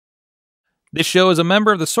This show is a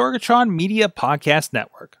member of the Sorgatron Media Podcast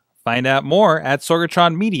Network. Find out more at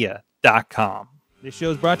sorgatronmedia.com. This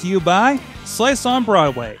show is brought to you by Slice on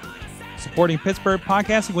Broadway, supporting Pittsburgh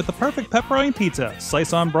podcasting with the perfect pepperoni pizza,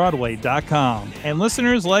 sliceonbroadway.com. And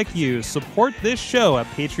listeners like you, support this show at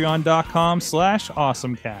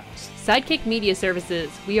patreon.com/awesomecast. Sidekick Media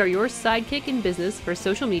Services. We are your sidekick in business for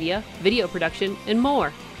social media, video production, and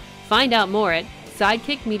more. Find out more at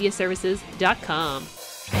sidekickmediaservices.com.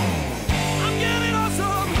 I'm getting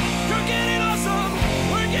awesome, you're getting awesome,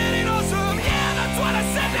 we're getting awesome, yeah, that's what I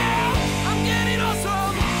said now. I'm getting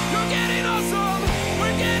awesome, you're getting awesome,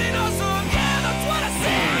 we're getting awesome, yeah, that's what I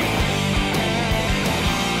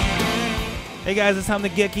said. Hey guys, it's time to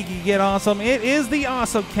get geeky, get awesome. It is the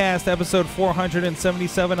AwesomeCast, episode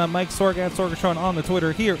 477. I'm Mike Sorg at Sorgatron on the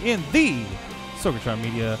Twitter here in the Sorgatron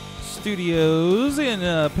Media Studios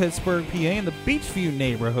in Pittsburgh, PA, in the Beachview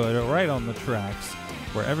neighborhood, right on the tracks,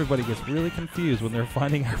 where everybody gets really confused when they're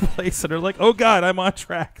finding our place and they're like, "Oh God, I'm on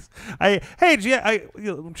tracks."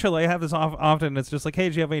 Chilla, I have this often. It's just like, "Hey,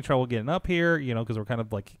 do you have any trouble getting up here?" You know, because we're kind of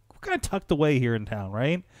tucked away here in town,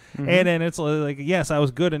 right? Mm-hmm. And then it's like, yes, I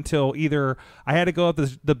was good until either I had to go up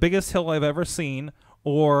the biggest hill I've ever seen,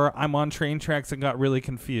 or I'm on train tracks and got really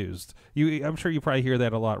confused. I'm sure you probably hear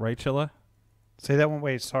that a lot, right, Chilla? Say that one.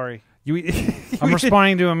 Wait, sorry. I'm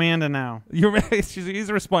responding to Amanda now. He's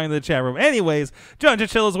responding to the chat room. Anyways, John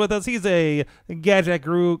Chichilla's with us. He's a gadget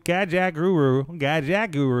guru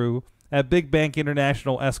at Big Bank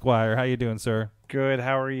International Esquire. How you doing, sir? Good.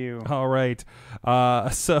 How are you? All right.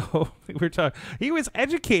 So we're talking. He was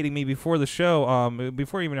educating me before the show,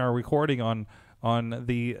 before even our recording on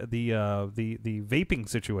the vaping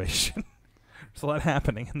situation. There's a lot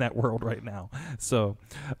happening in that world right now. So,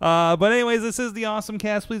 but anyways, this is the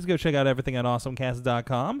AwesomeCast. Please go check out everything at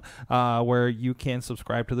awesomecast.com, where you can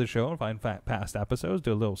subscribe to the show and find past episodes.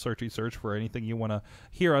 Do a little search for anything you want to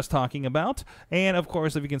hear us talking about. And, of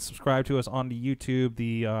course, if you can subscribe to us on the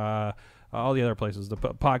YouTube, all the other places, the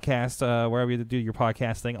podcast, wherever you do your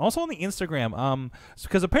podcast thing. Also on the Instagram,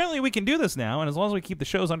 because apparently we can do this now, and as long as we keep the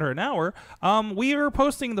shows under an hour, we are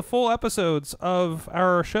posting the full episodes of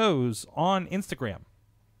our shows on Instagram.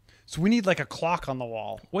 So we need like a clock on the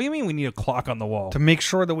wall. What do you mean we need a clock on the wall? To make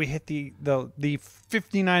sure that we hit the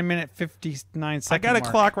 59-minute, 59-second I got a mark.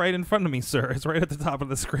 clock right in front of me, sir. It's right at the top of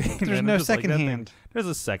the screen. There's no second hand. There's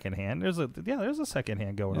a second hand. There's a second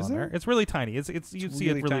hand going on there. It's really tiny. You see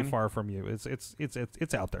it really far from you. It's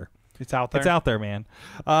out there. It's out there. It's out there, man.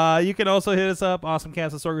 You can also hit us up, AwesomeCast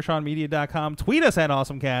at SorgatronMedia.com. Tweet us at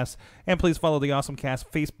AwesomeCast, and please follow the AwesomeCast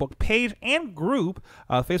Facebook page and group.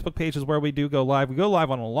 Facebook page is where we do go live. We go live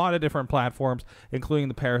on a lot of different platforms, including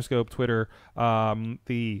the Periscope, Twitter,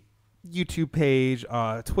 the YouTube page,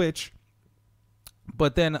 Twitch.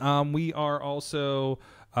 But then we are also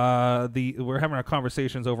we're having our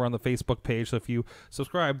conversations over on the Facebook page. So if you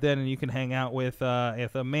subscribe, then you can hang out with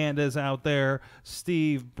if Amanda's out there,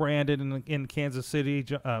 Steve, Brandon in Kansas City,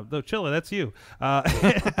 Chilla, that's you,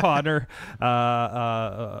 Potter,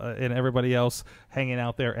 and everybody else hanging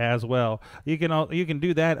out there as well. You can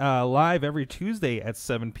do that live every Tuesday at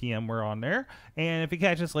 7 p.m. We're on there, and if you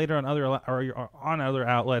catch us later on other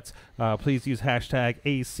outlets, please use hashtag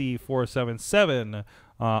AC477.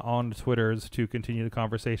 On Twitters to continue the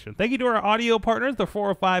conversation. Thank you to our audio partners, the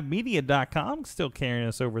 405media.com, still carrying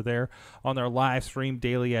us over there on their live stream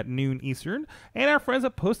daily at noon Eastern, and our friends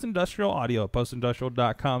at Post Industrial Audio at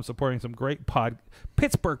postindustrial.com, supporting some great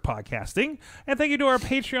Pittsburgh podcasting. And thank you to our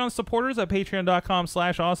Patreon supporters at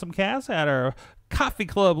patreon.com/awesomecast, at our Coffee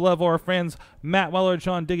Club level, our friends Matt Weller,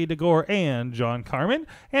 John Diggy DeGore, and John Carmen,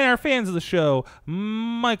 and our fans of the show,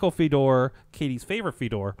 Michael Fedor, Katie's favorite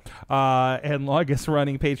Fedor, and longest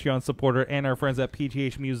running Patreon supporter, and our friends at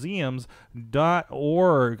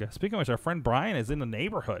pghmuseums.org. Speaking of which, our friend Brian is in the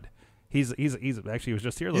neighborhood. He's actually, he was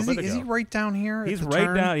just here a little bit ago. Is he right down here? He's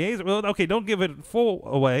right down. Yeah, okay. Don't give it full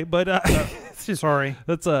away, but sorry.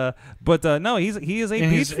 That's no. He is a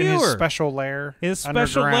beach viewer. In his special lair. His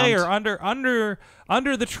special lair under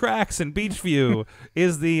the tracks in Beachview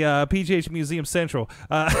is the PGH Museum Central.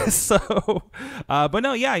 But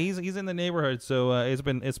no, yeah, he's in the neighborhood. So it's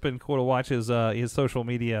been cool to watch his social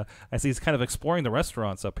media as he's kind of exploring the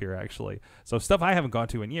restaurants up here, actually. So stuff I haven't gone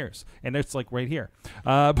to in years, and it's like right here.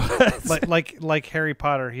 But like Harry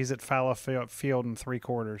Potter, he's at Fallow Field in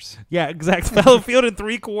 3/4. Yeah, exactly. Fallow Field in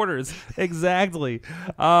 3/4. Exactly.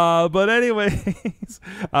 But anyways,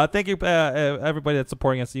 thank you everybody that's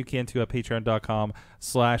supporting us. You can too at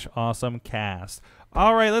patreon.com/awesomecast.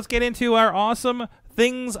 All right, let's get into our awesome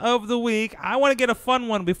things of the week. I want to get a fun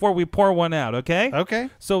one before we pour one out, okay? Okay.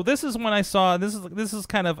 So this is one I saw. This is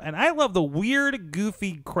kind of, and I love the weird,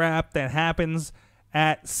 goofy crap that happens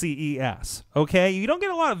at CES. Okay, you don't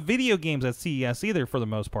get a lot of video games at CES either, for the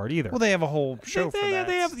most part either. Well, they have a whole show for that.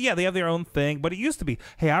 They have their own thing, but it used to be.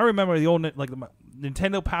 Hey, I remember the old the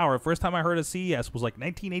Nintendo Power. First time I heard of CES was like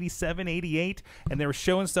 1987, 88, and they were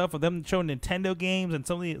showing stuff of them showing Nintendo games and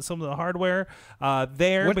some of the hardware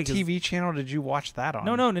there. What TV channel did you watch that on?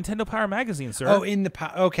 No, Nintendo Power magazine, sir. Oh, in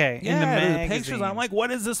the okay, yeah, in the magazine. Pictures. I'm like,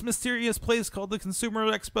 what is this mysterious place called the Consumer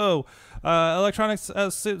Expo, Electronics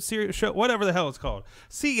Series Show, whatever the hell it's called,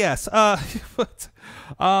 CES. But,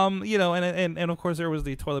 you know, and of course there was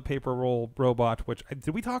the toilet paper roll robot. Which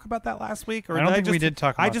did we talk about that last week? Or I don't think we did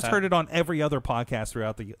talk about that. I just heard it on every other podcast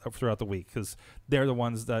throughout the week because they're the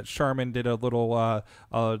ones that Charmin did a little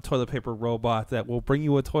toilet paper robot that will bring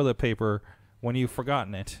you a toilet paper when you've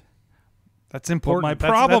forgotten it. That's important. But my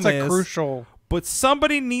problem that's is crucial. But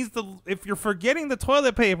somebody needs to. If you're forgetting the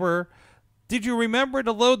toilet paper, did you remember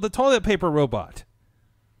to load the toilet paper robot?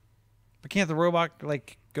 But can't the robot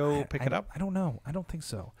like go pick it up? I don't know. I don't think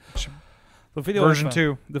so. The video version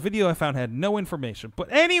 2. The video I found had no information.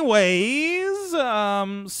 But anyways,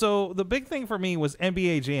 so the big thing for me was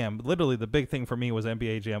NBA Jam. Literally, the big thing for me was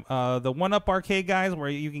NBA Jam. The one-up arcade guys, where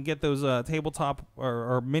you can get those tabletop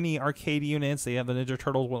or mini arcade units. They have the Ninja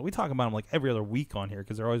Turtles. Well, we talk about them like every other week on here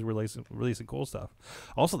because they're always releasing cool stuff.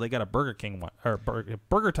 Also, they got a Burger King one or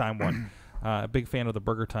Burger Time one. A big fan of the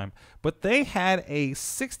Burger Time. But they had a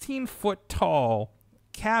 16-foot tall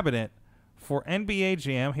cabinet for NBA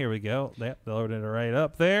Jam. Here we go. They loaded it right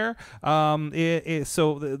up there.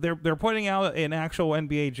 So they're putting out an actual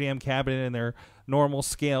NBA Jam cabinet in their normal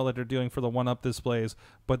scale that they're doing for the one-up displays.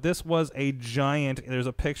 But this was a giant. There's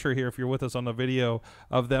a picture here, if you're with us on the video,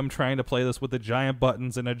 of them trying to play this with the giant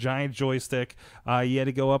buttons and a giant joystick. You had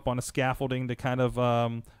to go up on a scaffolding to kind of.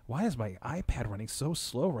 Why is my iPad running so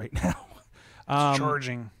slow right now? It's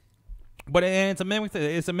charging. But it's a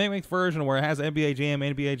mimicked version where it has NBA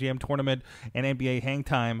Jam Tournament, and NBA Hang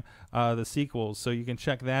Time, the sequels. So you can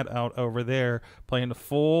check that out over there, playing the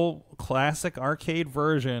full classic arcade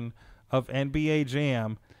version of NBA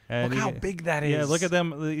Jam. And look how big that is. Yeah, look at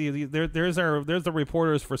them. There's the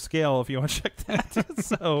reporters for scale if you want to check that.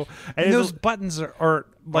 So and those buttons are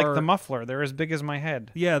like the muffler. They're as big as my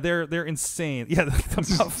head. Yeah, they're insane. Yeah,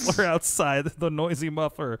 the muffler outside, the noisy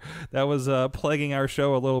muffler that was plaguing our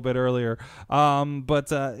show a little bit earlier.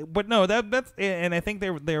 But no, that's, and I think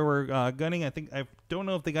they were gunning. I don't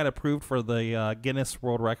know if they got approved for the Guinness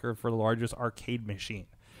World Record for the largest arcade machine.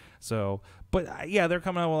 So, but yeah, they're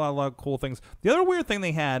coming out with a lot of cool things. The other weird thing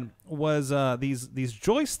they had was these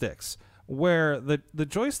joysticks, where the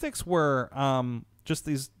joysticks were just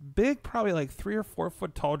these big, probably like 3 or 4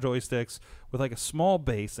 foot tall joysticks with like a small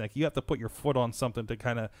base. Like you have to put your foot on something to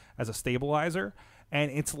kind of as a stabilizer. And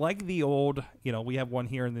it's like the old, we have one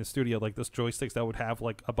here in the studio, like this joysticks that would have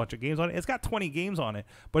like a bunch of games on it. It's got 20 games on it,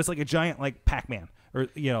 but it's like a giant like Pac-Man or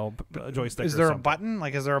joystick. Is there a button?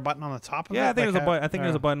 Like, is there a button on the top of it? Yeah, I think there's a button. I think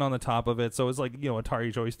there's a button on the top of it. So it's like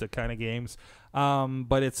Atari joystick kind of games.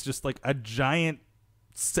 But it's just like a giant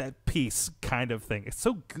set piece kind of thing. It's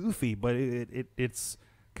so goofy, but it's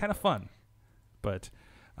kind of fun. But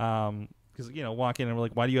because walk in and we're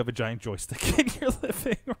like, why do you have a giant joystick in your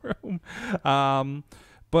living room?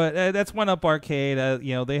 But that's One Up Arcade.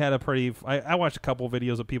 They had a pretty. I watched a couple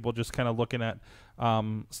videos of people just kind of looking at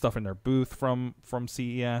stuff in their booth from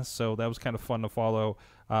CES. So that was kind of fun to follow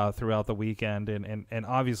throughout the weekend, and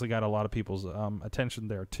obviously got a lot of people's attention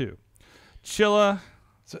there too. Chilla.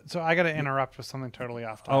 So I got to interrupt with something totally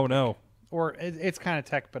off topic. Oh no. Or it's kind of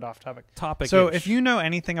tech, but off topic. So if you know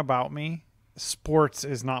anything about me, sports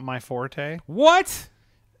is not my forte. What?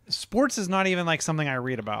 Sports is not even like something I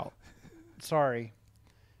read about. Sorry.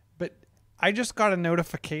 But I just got a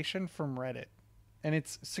notification from Reddit, and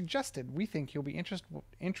it's suggested we think you'll be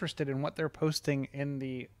interested in what they're posting in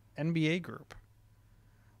the NBA group.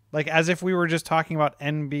 Like as if we were just talking about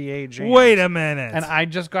NBA jams. Wait a minute. And I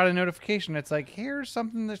just got a notification. It's like, here's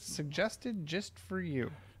something that's suggested just for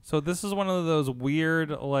you. So this is one of those weird,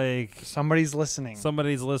 like somebody's listening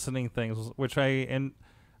things, which I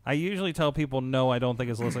usually tell people no, I don't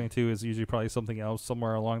think it's listening to. Is usually probably something else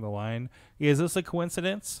somewhere along the line. Is this a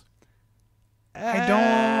coincidence? I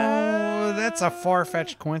don't. That's a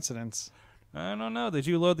far-fetched coincidence. I don't know. Did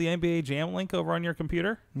you load the NBA Jam link over on your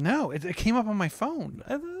computer? No, it came up on my phone.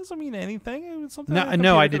 That doesn't mean anything. It was something.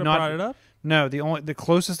 No, I did not. Brought it up. No, the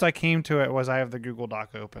closest I came to it was I have the Google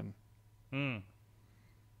Doc open. And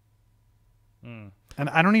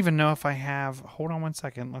I don't even know if I have. Hold on one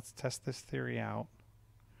second. Let's test this theory out.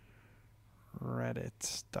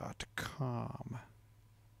 Reddit.com.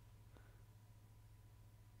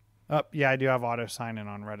 Yeah, I do have auto sign in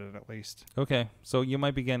on Reddit at least. Okay, so you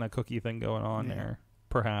might be getting a cookie thing going on there.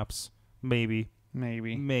 Perhaps. Maybe.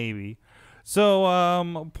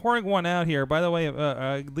 So, pouring one out here. By the way,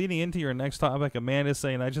 leading into your next topic, Amanda's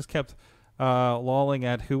saying, I just kept lolling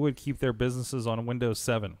at who would keep their businesses on Windows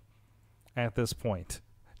 7 at this point.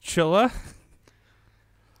 Chilla?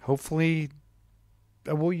 Hopefully...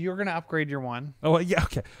 Well, you're going to upgrade your one. Oh, yeah,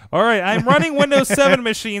 okay. All right, I'm running Windows 7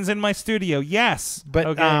 machines in my studio. Yes. But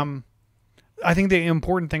okay. I think the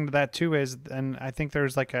important thing to that, too, is, and I think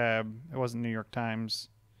there's like it wasn't New York Times.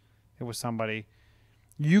 It was somebody.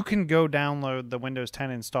 You can go download the Windows 10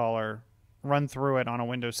 installer, run through it on a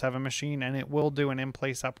Windows 7 machine, and it will do an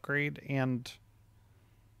in-place upgrade and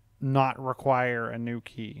not require a new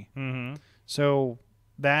key. Mm-hmm. So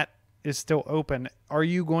that is still open. Are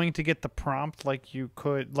you going to get the prompt like you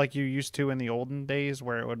used to in the olden days,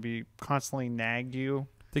 where it would be constantly nag you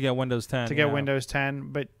to get Windows 10? To get Windows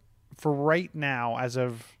 10, but for right now,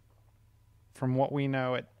 from what we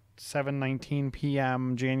know at 7:19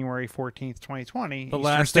 p.m. January 14th, 2020, the Eastern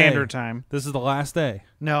last Standard day. Time. This is the last day.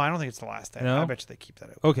 No, I don't think it's the last day. No? I bet you they keep that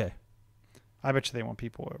open. Okay. I bet you they want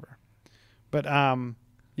people over. But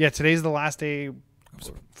yeah, today's the last day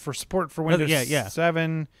for support for Windows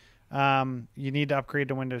 7. You need to upgrade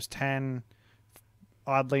to Windows 10.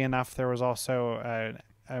 Oddly enough, there was also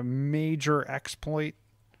a major exploit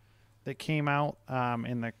that came out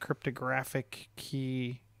in the cryptographic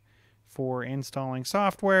key for installing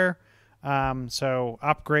software. So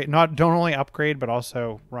don't only upgrade, but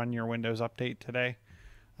also run your Windows update today.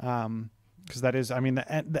 Because that is, I mean,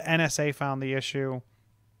 the NSA found the issue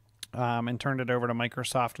and turned it over to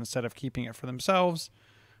Microsoft instead of keeping it for themselves,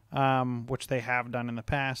 which they have done in the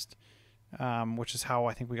past, which is how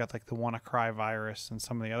I think we got like the WannaCry virus and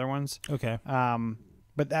some of the other ones. Okay.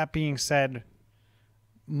 But that being said,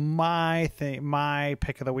 my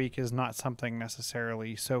pick of the week is not something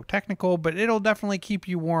necessarily so technical, but it'll definitely keep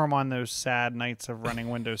you warm on those sad nights of running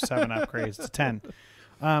Windows 7 upgrades to 10.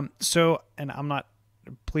 And I'm not,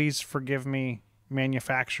 please forgive me,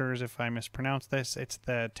 manufacturers, if I mispronounce this. It's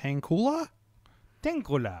the Tankula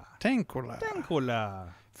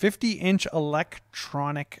 50-inch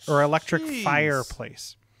electric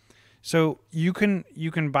fireplace. So you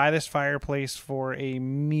can buy this fireplace for a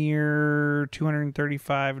mere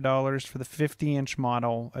 $235 for the 50-inch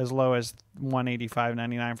model, as low as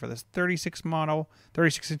 $185.99 for this 36-inch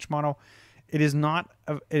model. It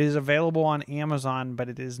is available on Amazon, but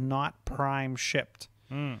it is not Prime shipped.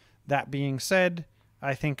 That being said,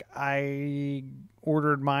 I think I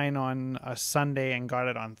ordered mine on a Sunday and got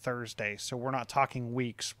it on Thursday. So we're not talking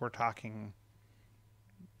weeks, we're talking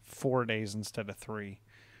 4 days instead of 3.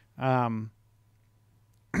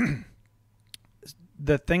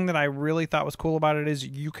 The thing that I really thought was cool about it is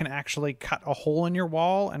you can actually cut a hole in your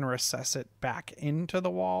wall and recess it back into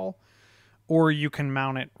the wall, or you can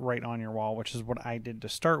mount it right on your wall, which is what I did to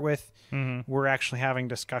start with. Mm-hmm. We're actually having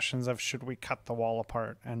discussions of should we cut the wall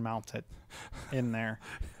apart and mount it in there.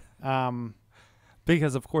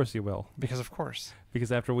 Because of course you will. Because of course.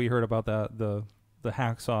 Because after we heard about the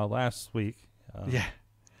hacksaw last week. Yeah.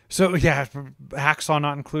 So, yeah, hacksaw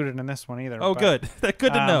not included in this one either. Oh, good.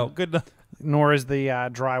 Good to know. Good to know. Nor is the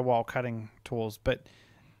drywall cutting tools. But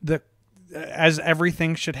as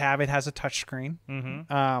everything should have, it has a touchscreen.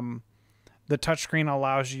 Mm-hmm. The touchscreen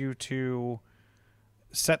allows you to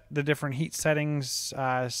set the different heat settings,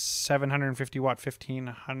 750 watt,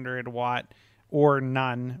 1500 watt, or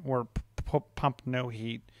none, or pump no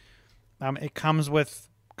heat. It comes with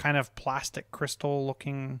kind of plastic crystal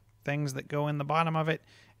looking things that go in the bottom of it.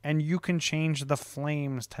 And you can change the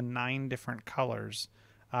flames to 9 different colors,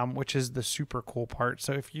 which is the super cool part.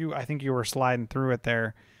 So I think you were sliding through it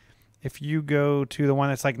there. If you go to the one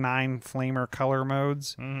that's like 9 flamer color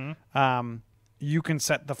modes, mm-hmm. You can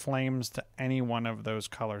set the flames to any one of those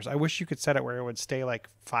colors. I wish you could set it where it would stay like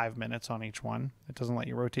 5 minutes on each one. It doesn't let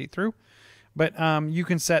you rotate through. But you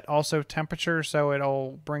can set also temperature, so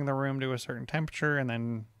it'll bring the room to a certain temperature and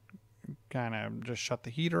then kind of just shut the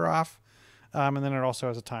heater off. And then it also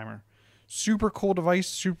has a timer. Super cool device,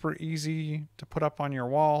 super easy to put up on your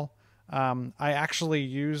wall. I actually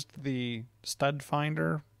used the stud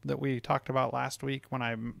finder that we talked about last week when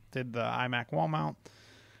I did the iMac wall mount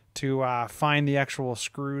to find the actual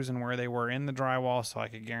screws and where they were in the drywall, so I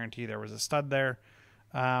could guarantee there was a stud there.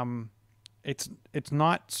 It's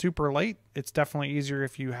not super light. It's definitely easier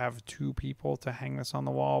if you have 2 people to hang this on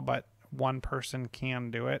the wall, but one person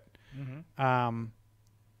can do it. Mm-hmm.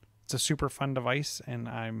 It's a super fun device, and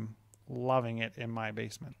I'm loving it in my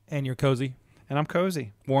basement. And you're cozy? And I'm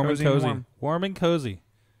cozy. Warm Cozy and cozy. warm. Warm and cozy.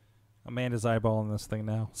 Amanda's eyeballing this thing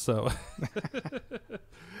now. So,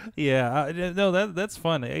 yeah, no, that's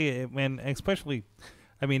fun. And especially,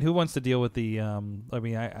 I mean, who wants to deal with the? I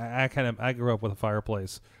mean, I grew up with a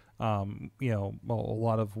fireplace. You know, a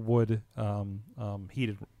lot of wood,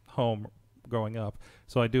 heated home growing up.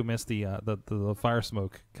 So I do miss the fire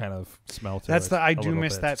smoke kind of smell to it. I do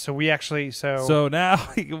miss that. So we actually So now,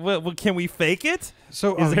 well, can we fake it?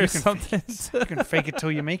 So is there you can something? You can fake it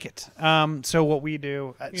till you make it. So what we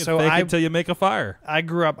do, You can fake it till you make a fire. I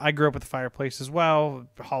grew up with a fireplace as well,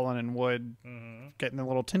 hauling in wood, getting the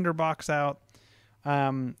little tinder box out.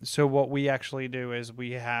 So what we actually do is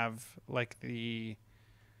we have like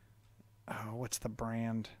what's the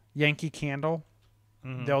brand? Yankee Candle.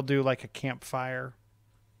 They'll do like a campfire.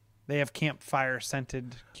 They have campfire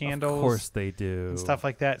scented candles. Of course they do. And stuff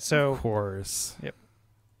like that. So of course. Yep.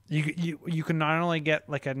 You can not only get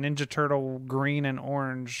like a Ninja Turtle green and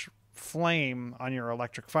orange flame on your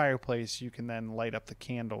electric fireplace, you can then light up the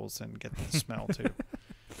candles and get the smell too.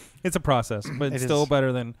 It's a process, but it's still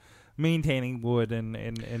better than maintaining wood and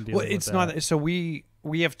dealing well, it's with not. So we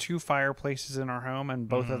have 2 fireplaces in our home, and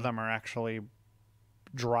both of them are actually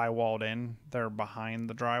drywalled in. They're behind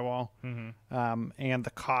the drywall, and the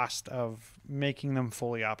cost of making them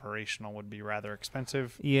fully operational would be rather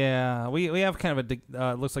expensive. Yeah, we have kind of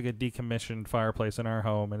a looks like a decommissioned fireplace in our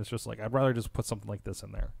home, and it's just like I'd rather just put something like this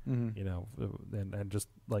in there, you know, and just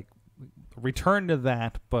like return to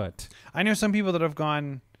that. But I know some people that have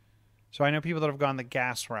gone. So I know people that have gone the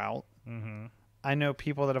gas route. I know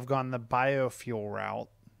people that have gone the biofuel route.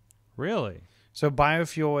 Really? So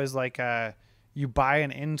biofuel is like you buy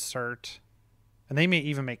an insert, and they may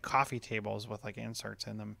even make coffee tables with like inserts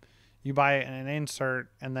in them. You buy an insert,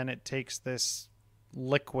 and then it takes this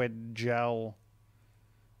liquid gel,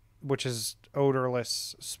 which is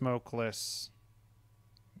odorless, smokeless.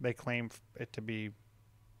 They claim it to be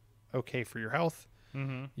okay for your health.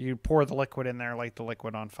 You pour the liquid in there, light the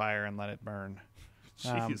liquid on fire, and let it burn.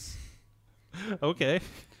 Jeez. Okay.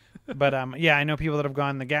 But yeah, I know people that have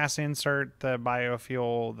gone the gas insert, the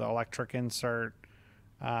biofuel, the electric insert.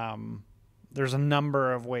 There's a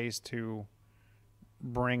number of ways to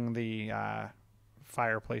bring the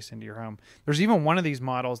fireplace into your home. There's even one of these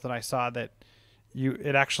models that I saw that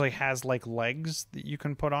it actually has like legs that you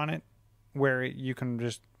can put on it, where you can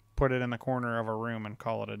just put it in the corner of a room and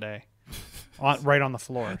call it a day, right on the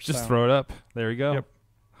floor. Just throw it up. There you go. Yep.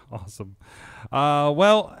 Awesome.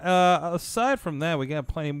 Well, aside from that, we got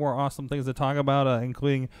plenty more awesome things to talk about,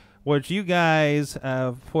 including what you guys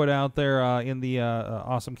have put out there in the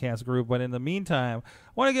AwesomeCast group. But in the meantime, I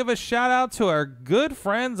want to give a shout out to our good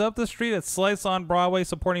friends up the street at Slice on Broadway,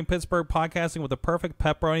 supporting Pittsburgh podcasting with the perfect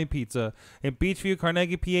pepperoni pizza in Beachview,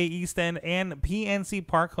 Carnegie, PA, East End, and PNC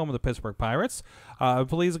Park, home of the Pittsburgh Pirates.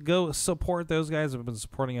 Please go support those guys who have been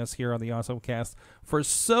supporting us here on the AwesomeCast for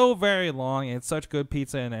so very long. It's such good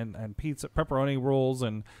pizza and pizza pepperoni rolls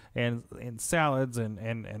and salads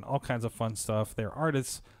and all kinds of fun stuff. They're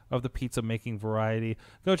artists of the pizza making variety.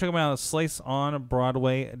 Go check them out at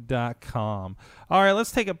sliceonbroadway.com. All right,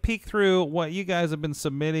 let's take a peek through what you guys have been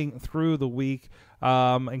submitting through the week,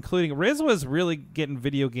 including Rizz was really getting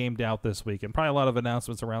video gamed out this week, and probably a lot of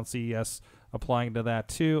announcements around CES applying to that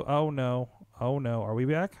too. Oh no. Are we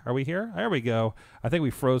back? Are we here? There we go. I think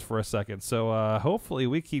we froze for a second, so hopefully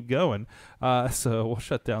we keep going. So we'll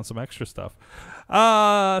shut down some extra stuff.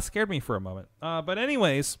 Scared me for a moment. But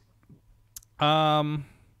anyways,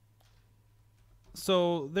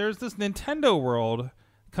 so there's this Nintendo World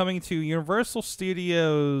coming to Universal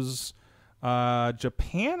Studios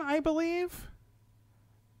Japan, I believe.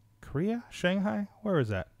 Korea? Shanghai? Where is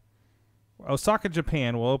that? Osaka,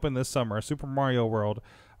 Japan will open this summer. Super Mario World.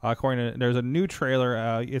 There's a new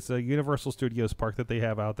trailer. It's a Universal Studios park that they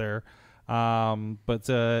have out there. But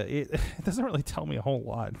it doesn't really tell me a whole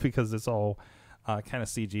lot because it's all kind of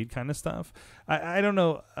CG'd kind of stuff. I don't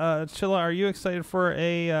know. Chilla, are you excited for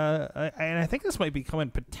and I think this might be coming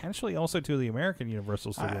potentially also to the American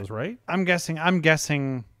Universal Studios, right? I'm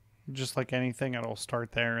guessing just like anything, it'll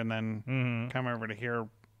start there and then come over to here,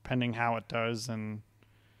 pending how it does. And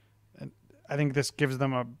I think this gives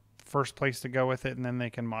them a first place to go with it, and then they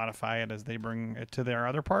can modify it as they bring it to their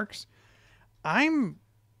other parks. I'm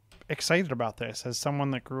excited about this as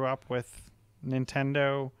someone that grew up with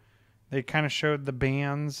Nintendo. They kind of showed the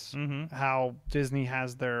bands, how Disney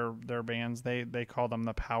has their bands. They call them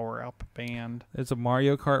the Power Up Band. It's a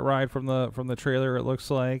Mario Kart ride from the trailer, it looks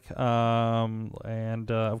like.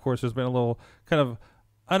 And of course, there's been a little kind of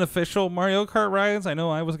unofficial Mario Kart rides. I know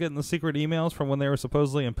I was getting the secret emails from when they were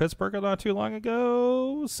supposedly in Pittsburgh not too long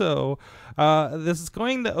ago. So this is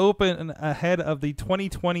going to open ahead of the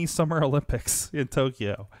 2020 Summer Olympics in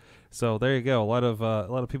Tokyo. So there you go. A lot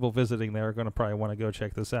of people visiting there are going to probably want to go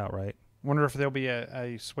check this out, right? Wonder if there'll be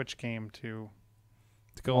a Switch game to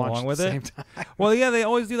go along with at the it. same time. Well, yeah, they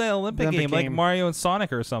always do that Olympic game like game. Mario and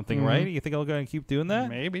Sonic or something, right? You think they'll go and keep doing that?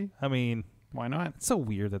 Maybe. I mean, why not? it's so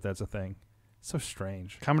weird that that's a thing. So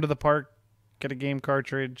strange. Come to the park, get a game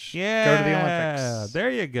cartridge, Yeah, go to the Olympics.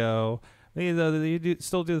 There you go. You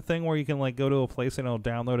still do the thing where you can like go to a place and it'll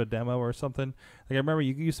download a demo or something. Like I remember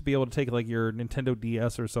you used to be able to take like your Nintendo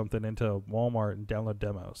DS or something into Walmart and download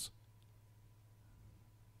demos.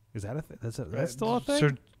 Is that a thing? That's still a thing? So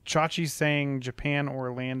Chachi's saying Japan,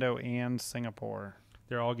 Orlando, and Singapore.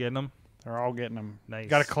 They're all getting them? They're all getting them. Nice.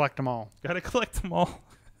 Got to collect them all. Got to collect them all.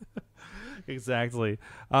 Exactly.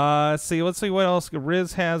 Let's see what else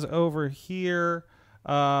Rizz has over here.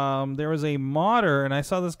 There was a modder, and I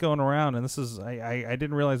saw this going around, and this is I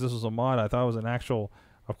didn't realize this was a mod. I thought it was an actual.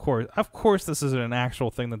 Of course, this isn't an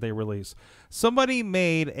actual thing that they released. Somebody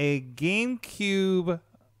made a GameCube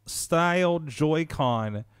style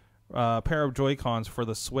Joy-Con pair of Joy-Cons for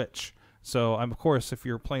the Switch. So, of course, if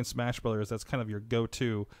you're playing Smash Brothers, that's kind of your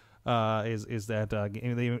go-to. Is that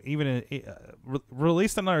they even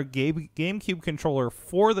released another GameCube controller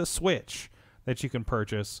for the Switch that you can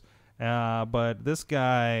purchase, but this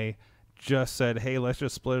guy just said, hey, let's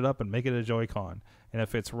just split it up and make it a Joy-Con, and it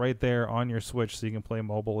fits right there on your Switch so you can play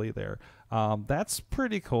mobilely there. That's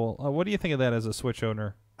pretty cool. What do you think of that as a Switch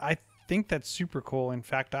owner? I think that's super cool. In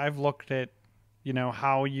fact, I've looked at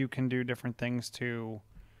how you can do different things to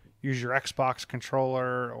use your Xbox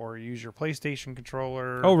controller or use your PlayStation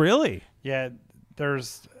controller. Oh, really? Yeah,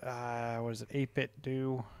 there's what is it, 8-bit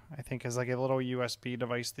do, I think, is like a little USB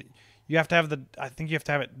device that you have to have I think you have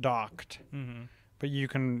to have it docked. Mm-hmm. But you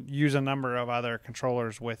can use a number of other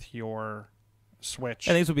controllers with your Switch.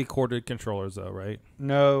 And these would be corded controllers though, right?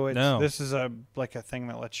 No, No. This is a thing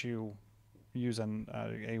that lets you use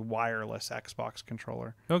a wireless Xbox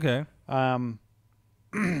controller. Okay.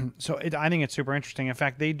 So I think it's super interesting. In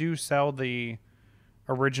fact, they do sell the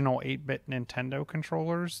original 8-bit Nintendo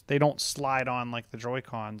controllers. They don't slide on like the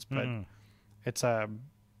Joy-Cons, but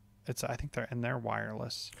I think they're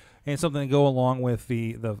wireless. And something to go along with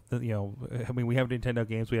the I mean, we have Nintendo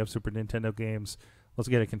games, we have Super Nintendo games. Let's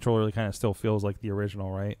get a controller that kind of still feels like the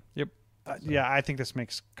original, right? Yep. Yeah, I think this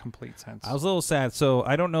makes complete sense. I was a little sad. So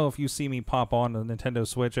I don't know if you see me pop on the Nintendo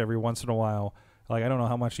Switch every once in a while. Like, I don't know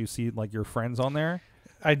how much you see like your friends on there.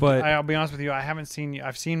 I'll be honest with you. I haven't seen you.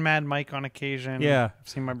 I've seen Mad Mike on occasion. Yeah, I've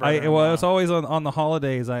seen my brother. It's always on the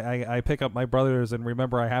holidays. I pick up my brother's and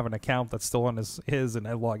remember I have an account that's still on his and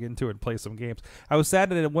I log into it and play some games. I was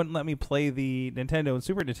sad that it wouldn't let me play the Nintendo and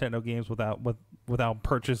Super Nintendo games without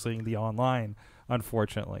purchasing the online,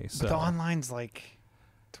 unfortunately. So but the online's like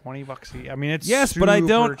 $20 I mean, it's but I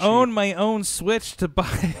don't cheap. own my own Switch to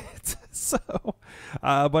buy it. So,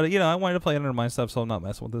 but I wanted to play it under my stuff, so I'm not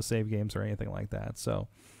messing with the save games or anything like that. So,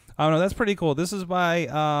 I don't know. That's pretty cool. This is by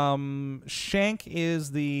Shank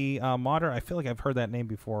is the modder. I feel like I've heard that name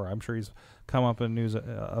before. I'm sure he's come up in news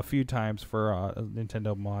a few times for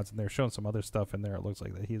Nintendo mods, and they're showing some other stuff in there. It looks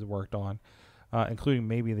like that he's worked on, including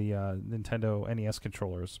maybe the Nintendo NES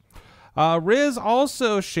controllers. Rizz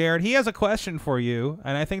also shared, he has a question for you,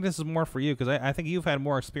 and I think this is more for you because I think you've had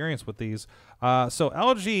more experience with these. So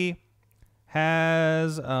LG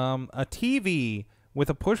has a TV with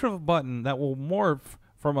a push of a button that will morph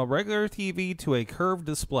from a regular TV to a curved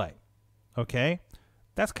display. Okay?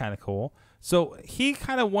 That's kind of cool. So he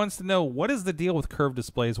kind of wants to know, what is the deal with curved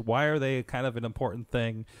displays? Why are they kind of an important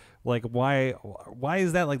thing? Like, why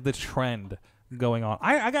is that like the trend going on?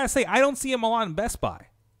 I got to say, I don't see them a lot in Best Buy.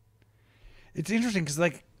 It's interesting because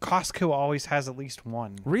like Costco always has at least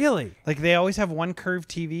one. Really? Like they always have one curved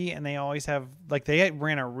TV, and they always have like they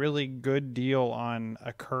ran a really good deal on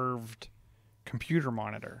a curved computer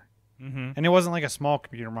monitor, and it wasn't like a small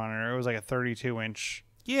computer monitor; it was like a 32-inch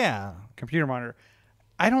computer monitor.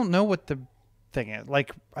 I don't know what the thing is.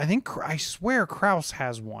 Like I swear Kraus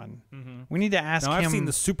has one. We need to ask him. I've seen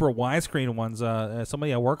the super widescreen ones.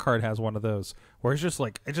 Somebody at Work Hard has one of those where it's just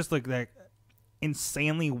like that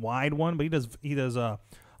insanely wide one, but he does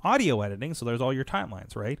audio editing, so there's all your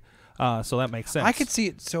timelines, right? So that makes sense. I could see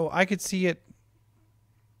it. So I could see it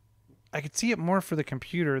more for the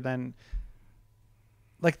computer than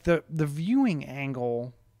like the viewing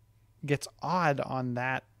angle gets odd on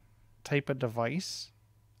that type of device.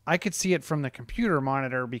 I could see it from the computer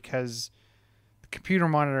monitor because the computer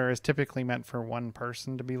monitor is typically meant for one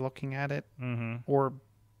person to be looking at it, or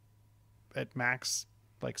at max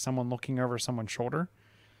like someone looking over someone's shoulder.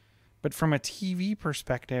 But from a TV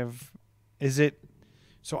perspective, is it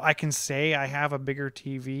so I can say I have a bigger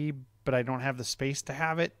TV, but I don't have the space to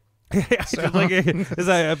have it? So, like it's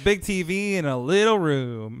like a big TV in a little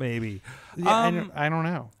room, maybe. Yeah, I don't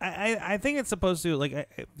know. I think it's supposed to, like,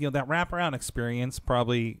 that wraparound experience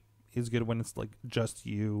probably is good when it's like just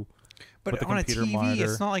you. But with the on a computer TV, monitor.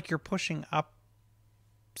 it's not like you're pushing up,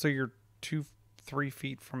 so you're 2-3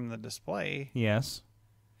 feet from the display. Yes.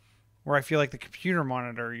 Where I feel like the computer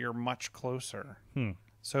monitor, you're much closer.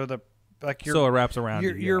 So So it wraps around.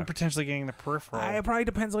 You're potentially getting the peripheral. It probably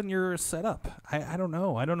depends on your setup. I don't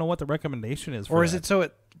know. I don't know what the recommendation is. Or is it so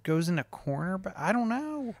it goes in a corner? But I don't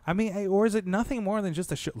know. I mean, or is it nothing more than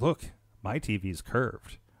just a look? My TV's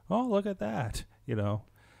curved. Oh, look at that.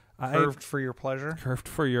 Curved for your pleasure. Curved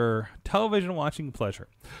for your television watching pleasure.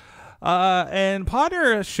 And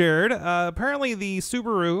Potter shared, apparently the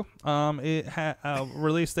Subaru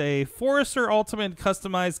released a Forester Ultimate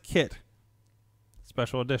Customized Kit,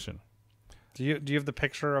 special edition. Do you have the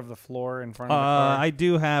picture of the floor in front of the car? I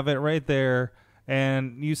do have it right there,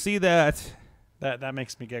 and you see that. That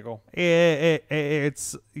makes me giggle.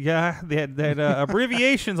 It's that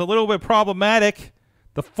abbreviation's a little bit problematic.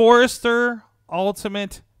 The Forester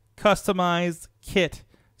Ultimate Customized Kit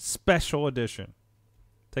Special Edition.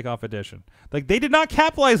 Take off edition. Like, they did not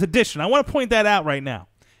capitalize edition. I want to point that out right now.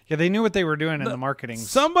 Yeah, they knew what they were doing in the marketing.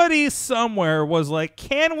 Somebody somewhere was like,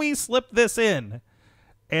 can we slip this in?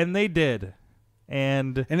 And they did.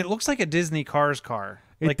 And it looks like a Disney Cars car.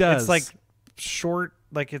 It does. It's like short,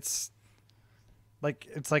 it's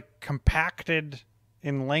compacted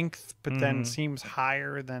in length, but then seems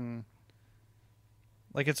higher than,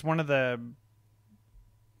 like, it's one of the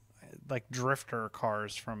like drifter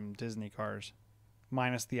cars from Disney Cars,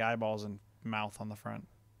 minus the eyeballs and mouth on the front.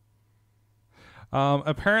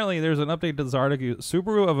 Apparently, there's an update to this article.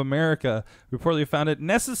 Subaru of America reportedly found it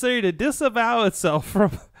necessary to disavow itself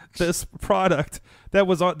from this product that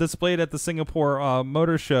was displayed at the Singapore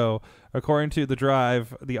Motor Show. According to The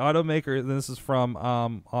Drive, the automaker, this is from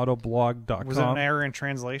autoblog.com. Was it an error in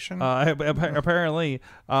translation? Apparently,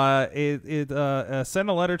 it sent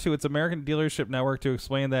a letter to its American dealership network to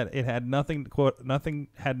explain that it had nothing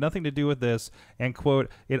to do with this, and,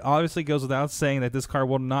 quote, it obviously goes without saying that this car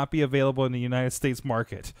will not be available in the United States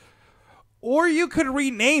market. Or you could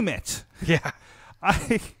rename it. Yeah.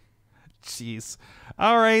 Jeez.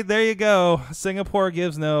 All right, there you go. Singapore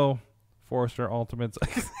gives no Forester Ultimates.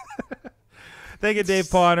 Thank you, Dave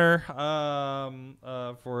Potter,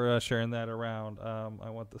 for sharing that around. I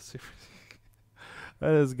want the super.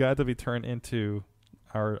 That has got to be turned into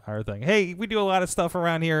our thing. Hey, we do a lot of stuff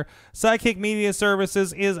around here. Sidekick Media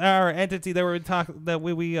Services is our entity that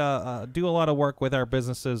we do a lot of work with our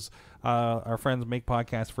businesses. Our friends make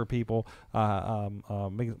podcasts for people,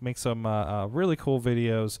 make some really cool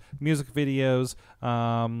videos, music videos,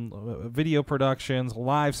 video productions,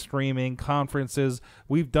 live streaming, conferences.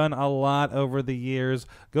 We've done a lot over the years.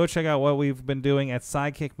 Go check out what we've been doing at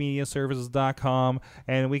sidekickmediaservices.com,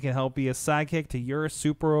 and we can help be a sidekick to your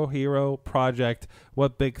superhero project.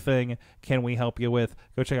 What big thing can we help you with?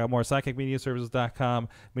 Go check out more sidekickmediaservices.com.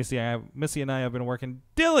 Missy and I have been working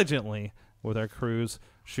diligently with our crews,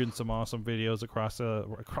 shooting some awesome videos across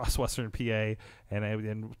Western PA,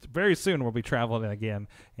 and very soon we'll be traveling again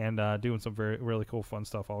and doing some really cool fun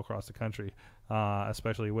stuff all across the country,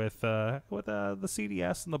 especially with the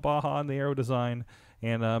CDS and the Baja and the Aero Design,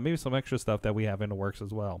 and maybe some extra stuff that we have in the works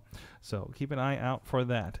as well. So keep an eye out for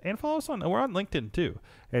that, and follow us we're on LinkedIn too,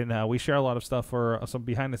 and we share a lot of stuff for some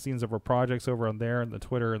behind the scenes of our projects over on there, and the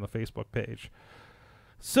Twitter and the Facebook page.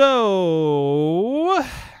 So,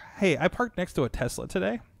 hey, I parked next to a Tesla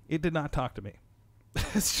today. It did not talk to me.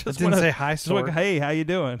 It didn't say hi, Sorg. Like, hey, how you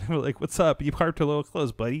doing? We're like, what's up? You parked a little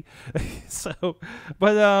close, buddy.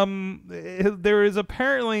 But there is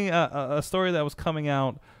apparently a story that was coming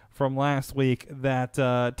out from last week that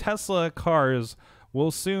Tesla cars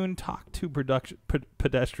will soon talk to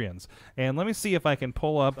pedestrians. And let me see if I can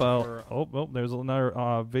pull up. There's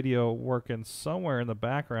another video working somewhere in the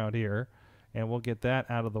background here, and we'll get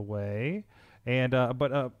that out of the way. And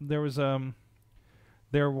but there was a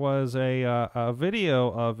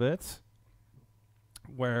video of it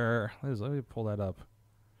where let me pull that up.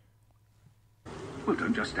 Well,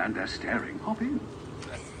 don't just stand there staring. Hop in.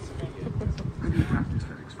 Can you practice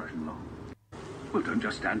that expression long? Well, don't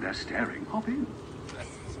just stand there staring. Hop in.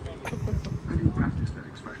 Can you practice that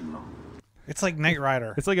expression long? It's like Knight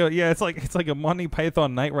Rider. It's like a Monty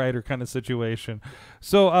Python Knight Rider kind of situation.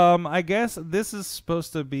 So I guess this is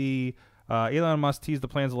supposed to be. Elon Musk teased the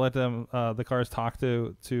plans to let the cars talk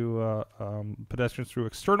to pedestrians through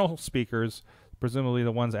external speakers, presumably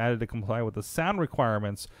the ones added to comply with the sound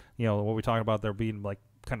requirements. You know, what we talked about, there being like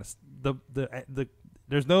kind of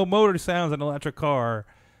there's no motor sounds in an electric car,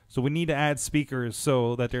 so we need to add speakers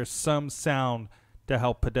so that there's some sound to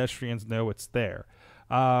help pedestrians know it's there.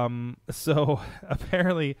 So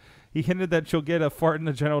apparently he hinted that you'll get a fart in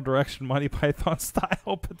the general direction Monty Python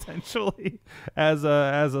style potentially as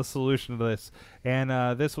a solution to this.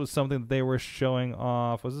 And this was something that they were showing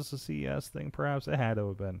off. Was this a CES thing? Perhaps it had to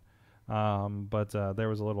have been. But there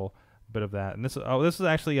was a little bit of that. And this is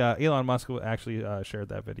actually Elon Musk who actually shared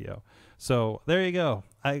that video. So there you go.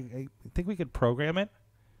 I think we could program it.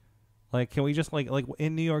 Like, can we just like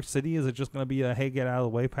in New York City? Is it just going to be a hey, get out of the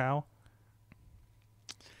way, pal?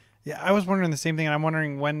 Yeah, I was wondering the same thing, and I'm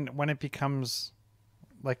wondering when it becomes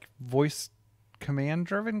like voice command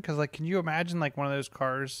driven. Because like, can you imagine like one of those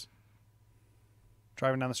cars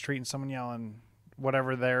driving down the street and someone yelling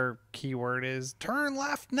whatever their keyword is, turn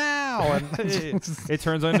left now, and it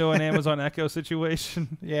turns into an Amazon Echo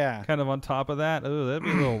situation. Yeah, kind of on top of that. Oh,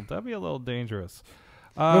 that'd be a little dangerous.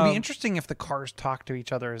 It would be interesting if the cars talked to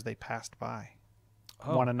each other as they passed by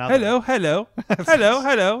one another.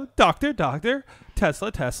 Hello, doctor,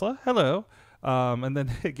 Tesla, hello. And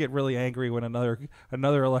then they get really angry when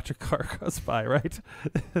another electric car goes by, right?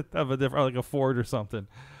 Of a different, like a Ford or something.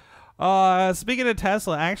 Speaking of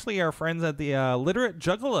Tesla, actually, our friends at the Literate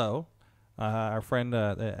Juggalo, our friend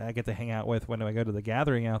I get to hang out with when I go to the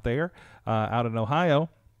gathering out there, out in Ohio,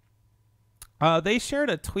 they shared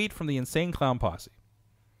a tweet from the Insane Clown Posse,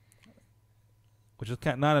 which is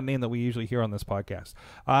not a name that we usually hear on this podcast.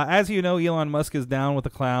 As you know, Elon Musk is down with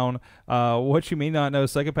the clown. What you may not know,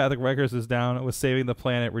 Psychopathic Records is down with saving the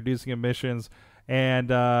planet, reducing emissions, and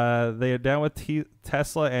they are down with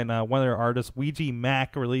Tesla, and one of their artists, Ouija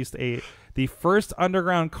Macc, released the first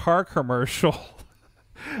underground car commercial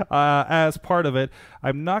as part of it.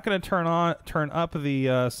 I'm not going to turn up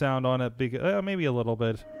the sound on it, because maybe a little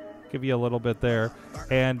bit. Give you a little bit there,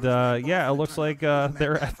 and yeah, it looks like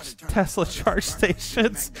they're at Tesla charge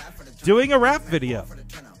stations doing a rap video.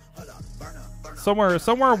 Somewhere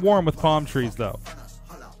warm with palm trees, though,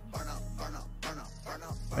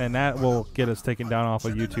 and that will get us taken down off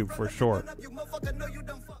of YouTube for sure.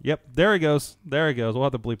 Yep, there he goes. We'll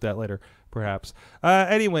have to bleep that later, perhaps.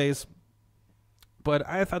 Anyways, but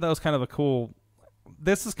I thought that was kind of a cool.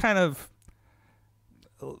 This is kind of,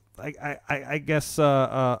 I guess,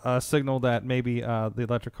 a signal that maybe the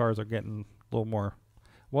electric cars are getting a little more,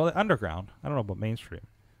 well, underground. I don't know about mainstream.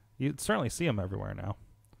 You'd certainly see them everywhere now.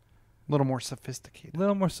 A little more sophisticated. I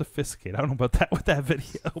don't know about that with that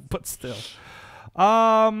video, but still.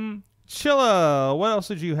 Chilla, what else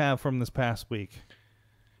did you have from this past week?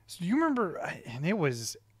 So do you remember, and it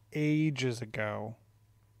was ages ago,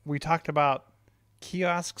 we talked about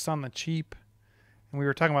kiosks on the cheap. And we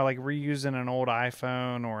were talking about like reusing an old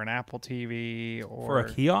iPhone or an Apple TV, or for a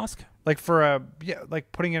kiosk, like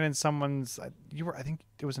like putting it in someone's. I think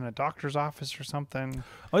it was in a doctor's office or something.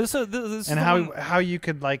 Oh, this and how you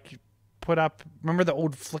could like put up. Remember the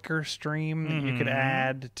old Flickr stream that you could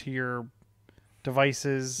add to your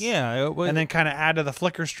devices? Yeah, and then kind of add to the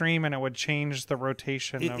Flickr stream, and it would change the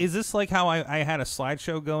rotation. Is this like how I had a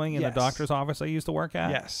slideshow going in the doctor's office I used to work at?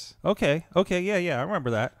 Yes. Okay, yeah, I remember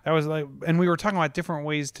that. That was like, and we were talking about different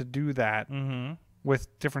ways to do that with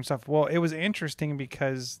different stuff. Well, it was interesting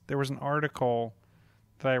because there was an article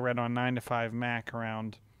that I read on 9to5Mac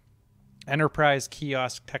around enterprise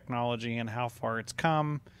kiosk technology and how far it's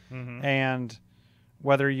come, and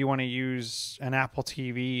whether you want to use an Apple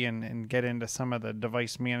TV and get into some of the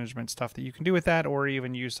device management stuff that you can do with that, or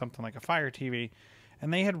even use something like a Fire TV.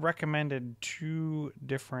 And they had recommended 2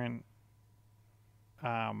 different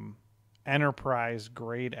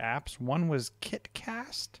enterprise-grade apps. One was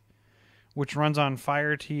Kitcast, which runs on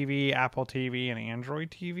Fire TV, Apple TV, and Android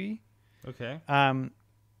TV. Okay. And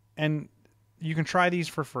you can try these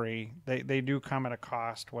for free. They do come at a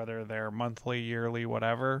cost, whether they're monthly, yearly,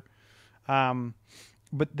 whatever.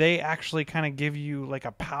 But they actually kind of give you like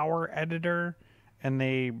a power editor, and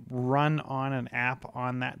they run on an app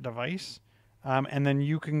on that device. And then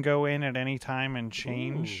you can go in at any time and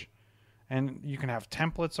change. Ooh. And you can have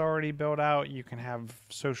templates already built out. You can have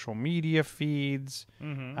social media feeds.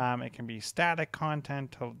 It can be static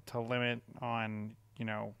content to limit on,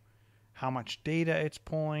 how much data it's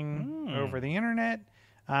pulling over the internet.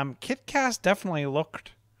 Kitcast definitely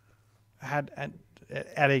looked at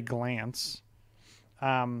a glance.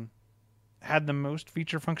 Had the most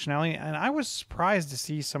feature functionality, and I was surprised to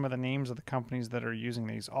see some of the names of the companies that are using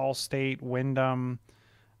these: Allstate, Wyndham,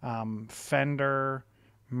 Fender,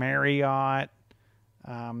 Marriott,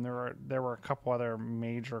 There were a couple other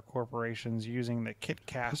major corporations using the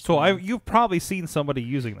Kitcast. So you've probably seen somebody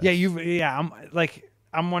using this.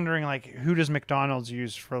 I'm wondering like who does McDonald's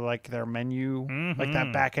use for like their menu, like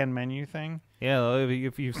that back end menu thing? Yeah,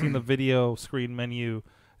 if you've seen the video screen menu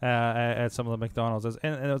at some of the McDonald's,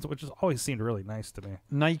 which has always seemed really nice to me.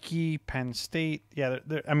 Nike, Penn State, yeah.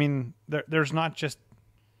 There's not just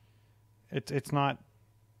it's not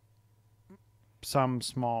some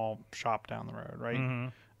small shop down the road,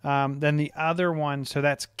 right? Then the other one, so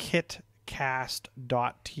that's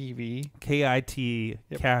kitcast.tv. KIT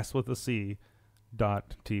cast with a C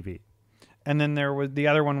 .tv. And then the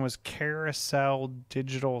other one was Carousel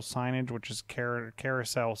Digital Signage, which is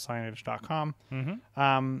carouselsignage.com.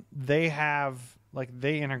 They have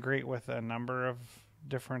they integrate with a number of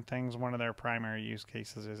different things. One of their primary use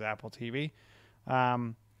cases is Apple TV.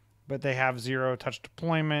 But they have zero touch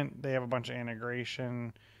deployment. They have a bunch of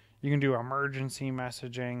integration. You can do emergency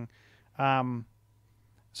messaging. So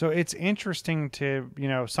it's interesting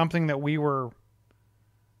to, something that we were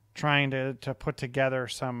trying to put together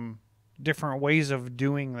some different ways of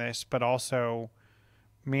doing this, but also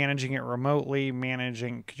managing it remotely,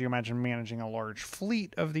 could you imagine managing a large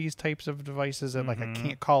fleet of these types of devices at like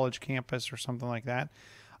a college campus or something like that?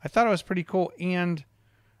 I thought it was pretty cool. And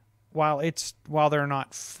while they're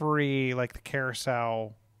not free, like the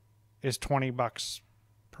Carousel is $20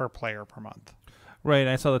 per player per month. Right.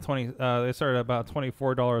 I saw they started at about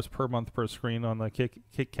 $24 per month per screen on the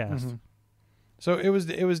Kitcast. So it was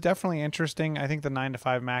definitely interesting. I think the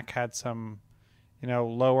 9to5 Mac had some,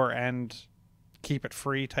 lower end, keep it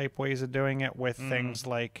free type ways of doing it with things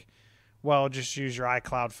like, well, just use your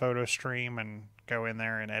iCloud photo stream and go in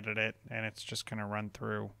there and edit it, and it's just going to run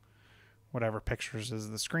through whatever pictures is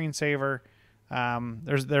the screensaver.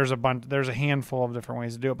 There's a handful of different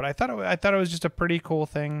ways to do it, but I thought it was just a pretty cool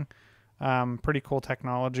thing, pretty cool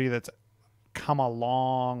technology that's come a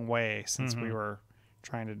long way since we were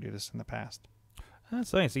trying to do this in the past.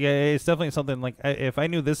 That's nice. Yeah, it's definitely something like if I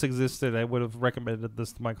knew this existed, I would have recommended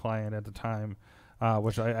this to my client at the time.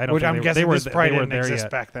 Which I don't. Which think I'm guessing this probably didn't exist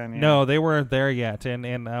yet. back then. Yeah. No, they weren't there yet,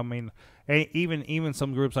 and I mean, even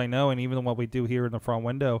some groups I know, and even what we do here in the front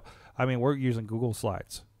window, I mean, we're using Google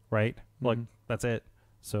Slides, right? Like that's it.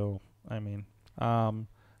 So I mean, no,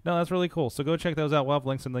 that's really cool. So go check those out. We'll have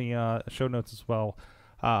links in the show notes as well.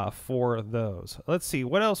 For those. Let's see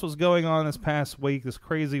what else was going on this past week, this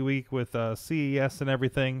crazy week with CES and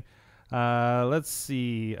everything. Let's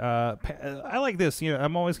see. I like this.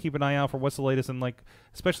 I'm always keeping an eye out for what's the latest in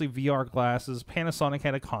especially VR glasses. Panasonic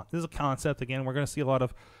had this is a concept again. We're going to see a lot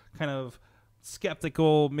of kind of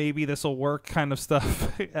skeptical, maybe this will work kind of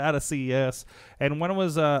stuff out of CES. And one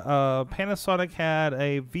was Panasonic had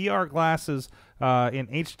a VR glasses in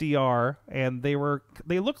HDR, and they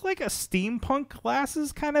looked like a steampunk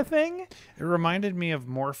glasses kind of thing. It reminded me of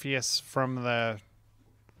Morpheus from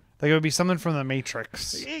it would be something from the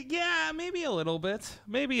Matrix. Yeah, maybe a little bit.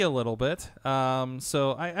 So I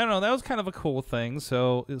don't know. That was kind of a cool thing.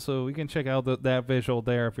 So we can check out that visual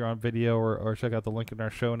there if you're on video, or check out the link in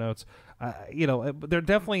our show notes. They're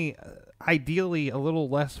definitely ideally a little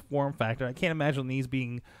less form factor. I can't imagine these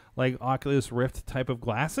being like Oculus Rift type of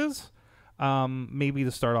glasses. Maybe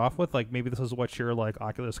to start off with, maybe this is what your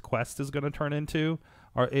Oculus Quest is going to turn into,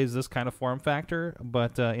 or is this kind of form factor?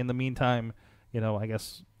 But in the meantime, I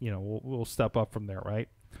guess we'll step up from there, right?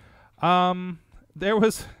 There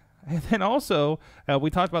was, and then also we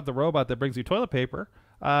talked about the robot that brings you toilet paper.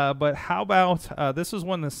 But how about this is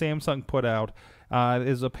one that Samsung put out?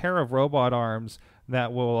 Is a pair of robot arms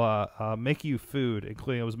that will make you food,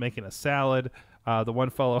 including it was making a salad. The one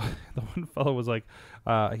fellow was like,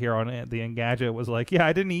 here on the Engadget was like, yeah,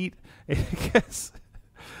 I didn't eat. Because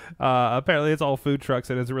apparently it's all food trucks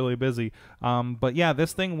and it's really busy. But yeah,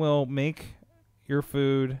 this thing will make your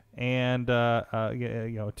food, and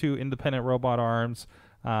 2 independent robot arms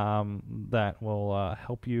that will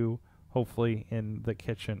help you hopefully in the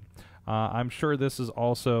kitchen. I'm sure this is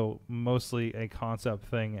also mostly a concept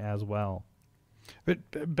thing as well. But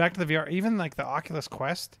back to the VR, even like the Oculus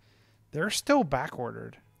Quest, they're still back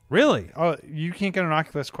ordered. Really? Oh, you can't get an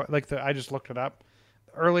Oculus Quest. I just looked it up.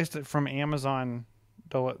 The earliest from Amazon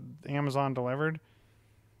delivered.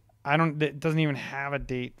 It doesn't even have a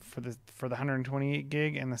date for the 128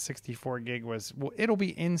 gig, and the 64 gig it'll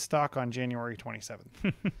be in stock on January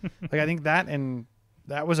 27th. I think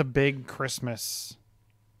that was a big Christmas.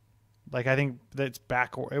 I think that's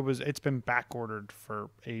it's been back ordered for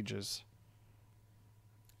ages.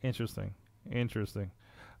 Interesting.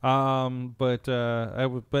 But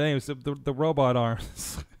anyways, the robot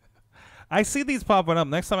arms. I see these popping up.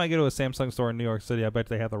 Next time I go to a Samsung store in New York City, I bet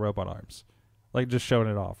they have the robot arms. like just showing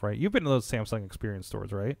it off, right? You've been to those Samsung Experience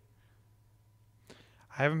stores, right?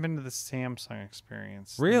 I haven't been to the Samsung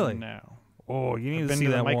Experience. Really? No. Oh, you need I've to been see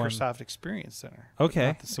to the that one. Microsoft Experience Center. but Okay.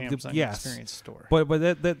 Not the Samsung Yes. Experience store. But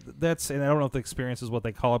that's, and I don't know if the Experience is what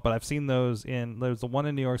they call it, but I've seen those there's the one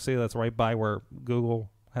in New York City that's right by where Google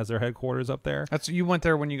has their headquarters up there. You went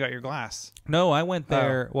there when you got your glass. No, I went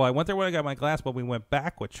there. Well, I went there when I got my glass, but we went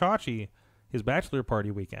back with Chachi, his bachelor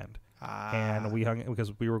party weekend. And we hung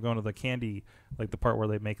because we were going to the candy, like the part where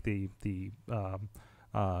they make the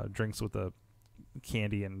drinks with the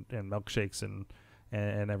candy and milkshakes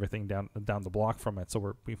and everything down the block from it.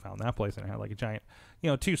 So we found that place, and it had like a giant,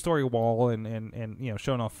 2-story wall and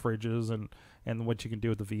showing off fridges and what you can do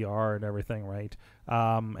with the VR and everything, right?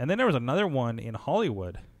 And then there was another one in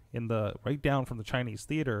Hollywood, right down from the Chinese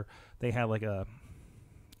theater. They had like a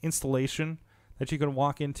installation that you could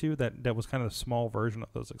walk into that was kind of a small version of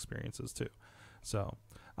those experiences too. So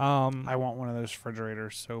I want one of those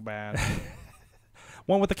refrigerators so bad.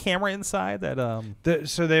 one with the camera inside that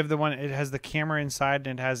So they have the one, it has the camera inside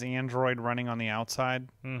and it has Android running on the outside.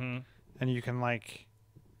 mm-hmm. And you can like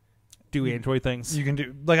do Android things. You can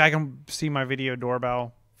do like I can see my video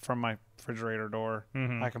doorbell from my refrigerator door.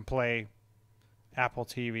 Mm-hmm. I can play Apple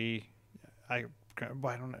TV. I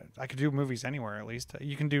don't know. I could do movies anywhere at least.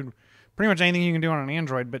 You can do pretty much anything you can do on an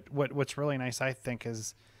Android. But what's really nice, I think,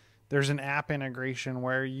 is there's an app integration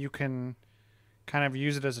where you can kind of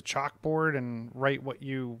use it as a chalkboard and write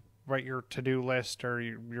your to-do list or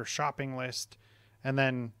your shopping list. And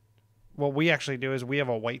then what we actually do is we have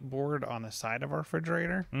a whiteboard on the side of our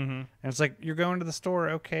refrigerator. Mm-hmm. And it's like, you're going to the store,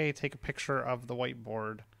 okay, take a picture of the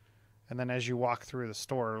whiteboard. And then as you walk through the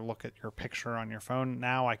store, look at your picture on your phone.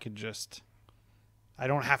 Now I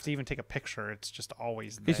don't have to even take a picture. It's just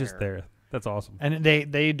always there. It's just there. That's awesome. And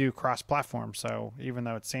they do cross-platform. So even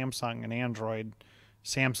though it's Samsung and Android,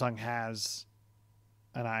 Samsung has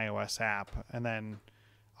an iOS app. And then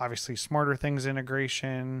obviously Smarter Things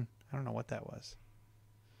integration. I don't know what that was.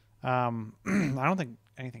 I don't think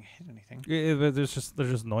anything hit anything. There's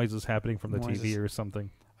just noises happening from the TV or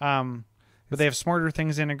something. But they have Smarter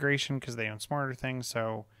Things integration because they own Smarter Things.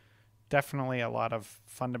 So definitely a lot of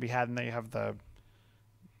fun to be had. And they have the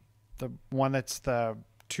one that's the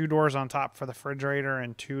 2 doors on top for the refrigerator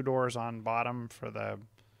and 2 doors on bottom for the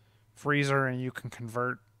freezer, and you can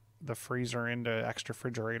convert the freezer into extra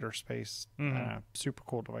refrigerator space. Mm-hmm. Super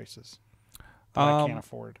cool devices that I can't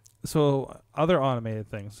afford. So other automated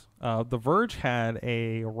things. The Verge had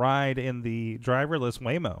a ride in the driverless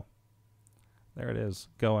Waymo. There it is,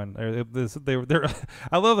 going. They're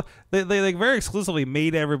I love they very exclusively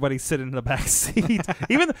made everybody sit in the back seat.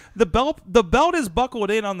 Even the belt is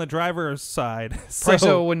buckled in on the driver's side,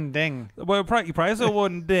 So it wouldn't ding. Well, probably so it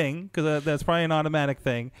wouldn't ding because that's probably an automatic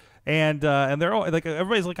thing. And they're all like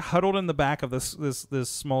everybody's like huddled in the back of this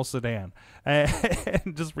small sedan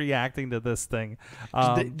and just reacting to this thing.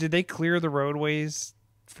 Did they clear the roadways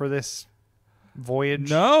for this voyage?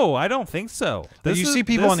 No, I don't think so. You see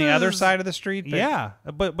people on the other side of the street. Yeah,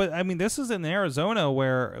 but I mean, this is in Arizona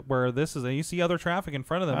where this is, and you see other traffic in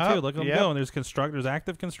front of them too. Look at them go, and there's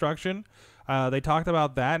active construction. They talked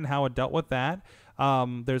about that and how it dealt with that.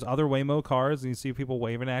 There's other Waymo cars, and you see people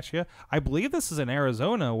waving at you. I believe this is in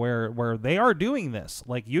Arizona where they are doing this.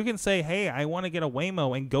 Like, you can say, hey, I want to get a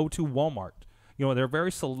Waymo and go to Walmart. They're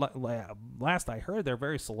very select. Last I heard, they're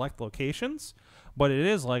very select locations. But it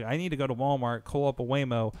is like, I need to go to Walmart, call up a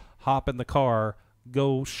Waymo, hop in the car,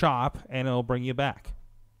 go shop, and it'll bring you back.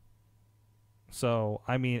 So,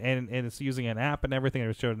 I mean, and it's using an app and everything. I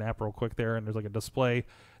just showed an app real quick there, and there's like a display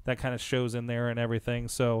that kind of shows in there and everything.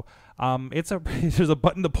 So, there's a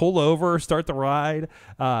button to pull over, start the ride.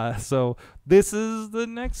 So this is the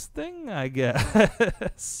next thing, I guess.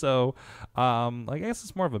 So, I guess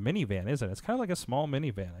it's more of a minivan, isn't it? It's kind of like a small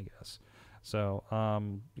minivan, I guess. So,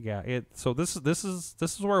 yeah, so this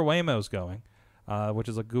is where Waymo's going, which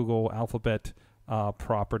is a Google Alphabet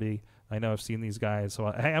property. I know I've seen these guys.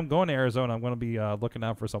 So, hey, I'm going to Arizona. I'm going to be looking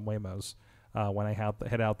out for some Waymos when I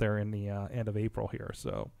head out there in the end of April here.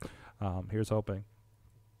 So, here's hoping.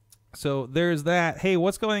 So there's that. Hey,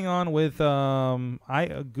 what's going on with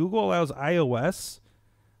Google allows iOS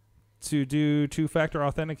to do 2-factor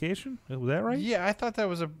authentication? Was that right? Yeah, I thought that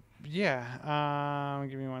was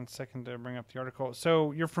give me 1 second to bring up the article.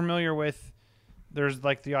 So you're familiar with, there's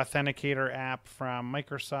like the Authenticator app from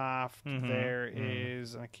Microsoft. Mm-hmm. There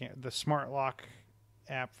is the Smart Lock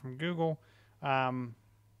app from Google.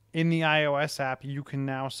 In the iOS app, you can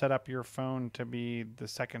now set up your phone to be the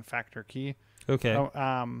 2nd-factor key. Okay.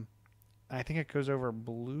 I think it goes over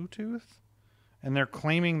Bluetooth, and they're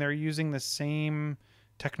claiming they're using the same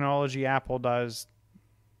technology Apple does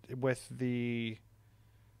your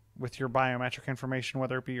biometric information,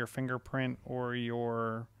 whether it be your fingerprint or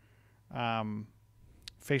your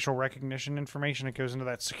facial recognition information. It goes into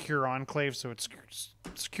that secure enclave, so it's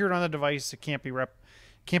secured on the device. It can't be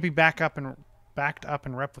backed up and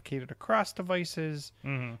replicated across devices.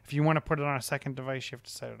 Mm-hmm. If you want to put it on a second device, you have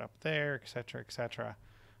to set it up there, etc., etc.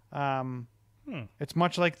 It's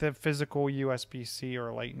much like the physical USB-C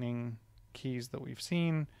or Lightning keys that we've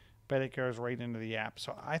seen, but it goes right into the app.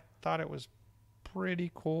 So I thought it was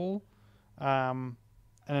pretty cool. And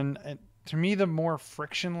to me, the more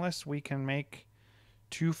frictionless we can make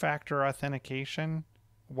two-factor authentication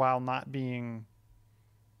while not being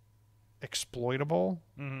exploitable,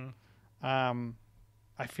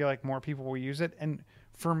 I feel like more people will use it. And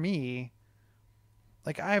for me,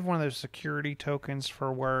 like, I have one of those security tokens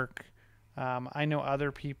for work. I know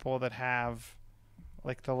other people that have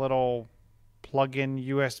like the little plug-in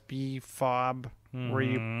USB fob where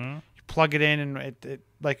you plug it in, and it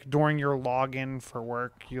like during your login for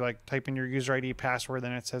work, you like type in your user ID, password,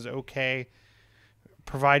 then it says okay,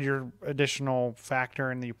 provide your additional factor,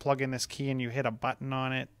 and you plug in this key and you hit a button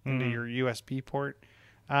on it into your USB port.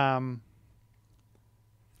 Like,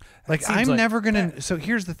 I'm never gonna. So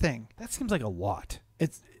here's the thing. That seems like a lot.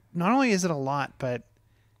 It's not only is it a lot, but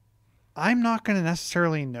I'm not going to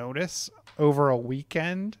necessarily notice over a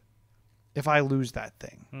weekend if I lose that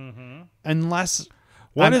thing, unless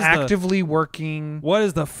I'm actively working. What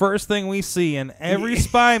is the first thing we see in every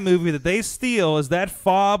spy movie that they steal? Is that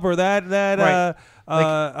fob or that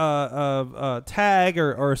tag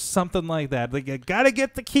or something like that? Like, you got to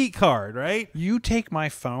get the key card, right? You take my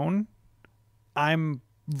phone, I'm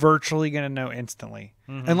virtually going to know instantly.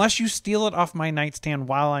 Unless you steal it off my nightstand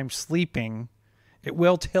while I'm sleeping, it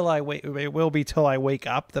will be till I wake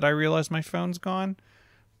up that I realize my phone's gone.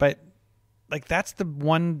 But like, that's the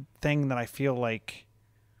one thing that I feel like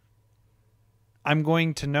I'm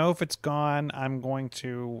going to know if it's gone. I'm going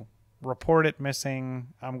to report it missing.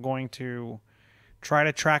 I'm going to try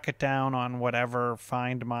to track it down on whatever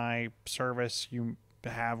Find My service you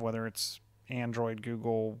have, whether it's Android,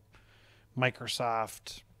 Google,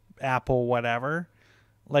 Microsoft, Apple, whatever.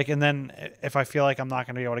 Like, and then if I feel like I'm not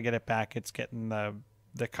going to be able to get it back, it's getting the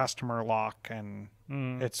customer lock, and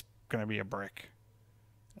it's going to be a brick.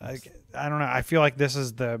 Like, I don't know. I feel like this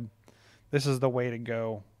is the way to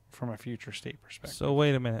go from a future state perspective. So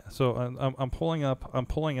wait a minute. So I'm pulling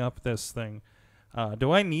up this thing.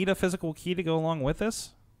 Do I need a physical key to go along with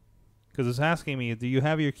this? Because it's asking me, do you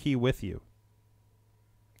have your key with you?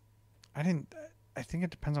 I think it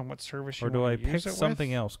depends on what service you want to use. Or do I pick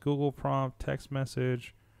something with. Else? Google prompt, text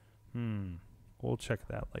message. We'll check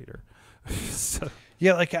that later. So.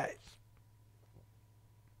 Yeah, like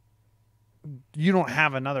you don't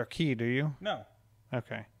have another key, do you? No.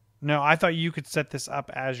 Okay. No, I thought you could set this up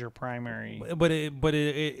as your primary. But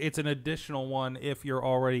it's an additional one if you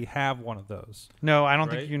already have one of those. No, I don't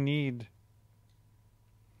think you need.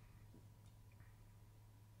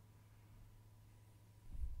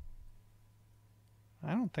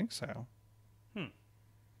 I don't think so.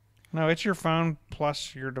 No, it's your phone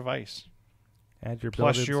plus your device. Add your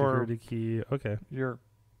plus built-in security key. Okay. Your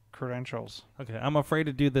credentials. Okay. I'm afraid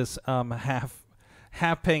to do this half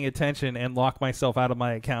paying attention and lock myself out of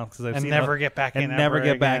my account because I've never get back in. And never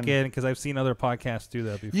get back in because I've seen other podcasts do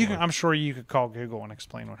that before. I'm sure you could call Google and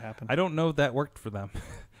explain what happened. I don't know if that worked for them.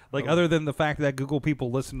 Other than the fact that Google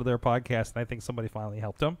people listen to their podcast, and I think somebody finally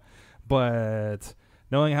helped them. But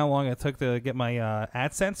knowing how long it took to get my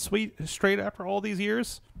AdSense suite straight after all these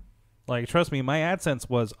years, like, trust me, my AdSense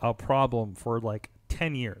was a problem for like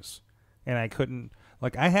 10 years. And I couldn't,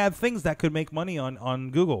 like, I had things that could make money on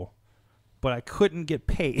Google, but I couldn't get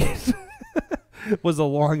paid. It was the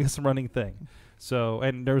longest running thing. So,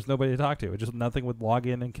 and there was nobody to talk to. It just nothing would log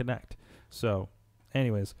in and connect. So,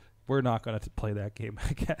 anyways, we're not going to play that game,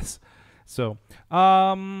 I guess. So,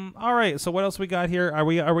 all right. So what else we got here? Are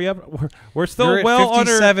we up? We're still You're at well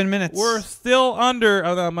 57 under. minutes. We're still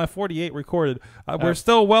under. My 48 recorded. We're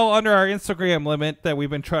still well under our Instagram limit that we've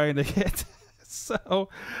been trying to hit. So,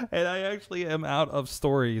 and I actually am out of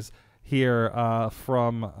stories here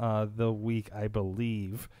from the week, I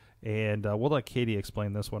believe. And we'll let Katie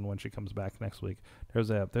explain this one when she comes back next week. There's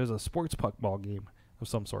a sports puck ball game of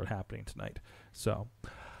some sort happening tonight. So.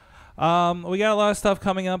 We got a lot of stuff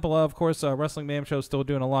coming up. Of course, Wrestling Mayhem Show is still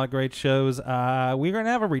doing a lot of great shows. We're going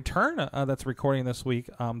to have a return that's recording this week.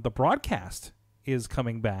 The broadcast is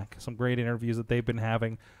coming back. Some great interviews that they've been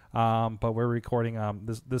having. But we're recording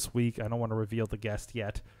this week. I don't want to reveal the guest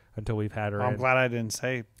yet until we've had her. I'm in. glad I didn't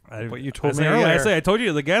say what you told me earlier. I told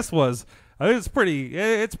you the guest was. It's pretty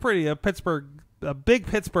a big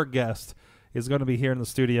Pittsburgh guest. is going to be here in the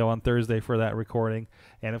studio on Thursday for that recording.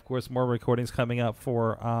 And, of course, more recordings coming up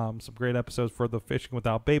for some great episodes for the Fishing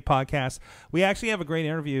Without Bait podcast. We actually have a great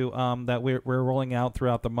interview that we're rolling out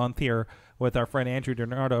throughout the month here with our friend Andrew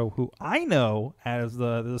Donato, who I know as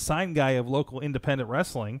the sign guy of local independent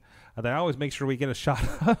wrestling. That I always make sure we get a shot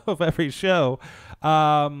of every show. He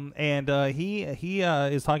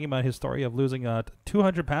is talking about his story of losing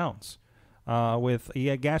 200 pounds with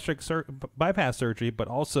gastric bypass surgery, but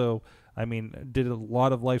also, I mean, did a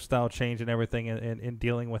lot of lifestyle change and everything in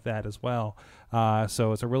dealing with that as well.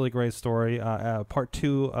 So it's a really great story. Part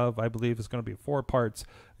 2 of, I believe, is going to be 4 parts.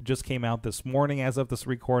 Just came out this morning as of this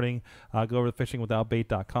recording. Go over to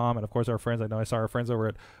fishingwithoutbait.com. And, of course, I saw our friends over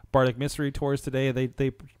at Bardic Mystery Tours today.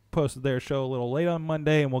 They posted their show a little late on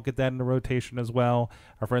Monday, and we'll get that into rotation as well.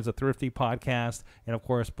 Our friends at Thrifty Podcast and, of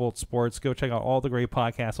course, Bolt Sports. Go check out all the great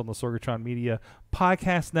podcasts on the Sorgatron Media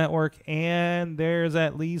Podcast Network. And there's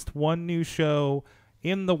at least one new show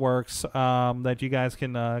in the works that you guys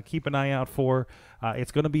can keep an eye out for.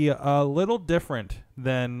 It's going to be a little different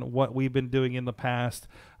than what we've been doing in the past,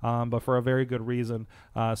 but for a very good reason.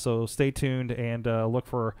 So stay tuned and look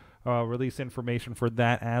for release information for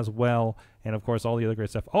that as well. And, of course, all the other great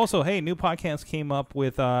stuff. Also, hey, new podcast came up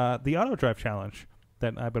with the Auto Drive Challenge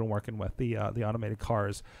that I've been working with, the automated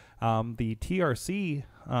cars. The TRC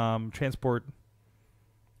Transport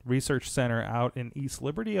Research Center out in East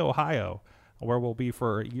Liberty, Ohio, where we'll be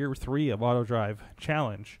for year 3 of Auto Drive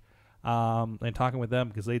Challenge, and talking with them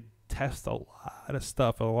because they test a lot of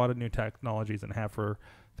stuff, a lot of new technologies, and have for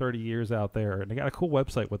 30 years out there. And they got a cool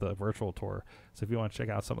website with a virtual tour. So if you want to check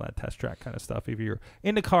out some of that test track kind of stuff, if you're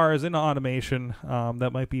into cars, into automation,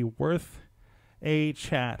 that might be worth a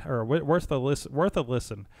chat or worth a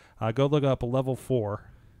listen. Go look up Level 4,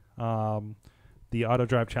 the Auto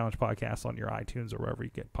Drive Challenge podcast on your iTunes or wherever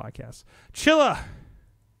you get podcasts. Chilla.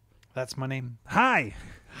 That's my name. Hi.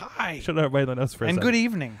 Hi. Should everybody let us for a And second. good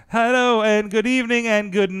evening. Hello, and good evening,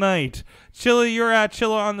 and good night. Chilla, you're at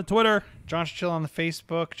Chilla on the Twitter. John's Chilla on the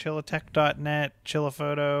Facebook, chillatech.net, Chilla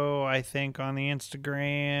Photo, I think, on the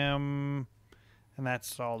Instagram. And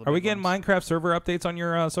that's all the Are we big getting ones. Minecraft server updates on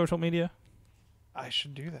your social media? I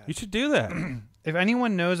should do that. You should do that. If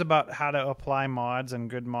anyone knows about how to apply mods and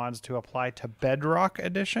good mods to apply to Bedrock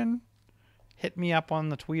Edition, hit me up on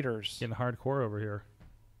the tweeters. Getting hardcore over here.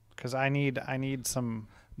 Because I need some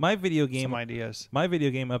My video game ideas. My video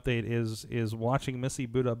game update is watching Missy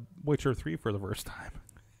boot up Witcher 3 for the first time.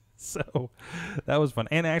 So that was fun.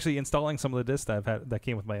 And actually installing some of the discs that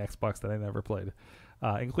came with my Xbox that I never played,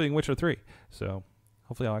 including Witcher 3. So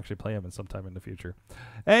hopefully I'll actually play them sometime in the future.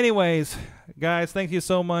 Anyways, guys, thank you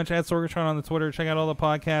so much. At Sorgatron on the Twitter. Check out all the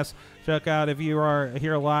podcasts. Check out if you are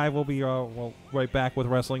here live, we'll be right back with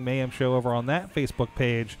Wrestling Mayhem Show over on that Facebook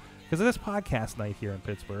page because it is podcast night here in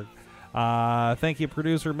Pittsburgh. Thank you,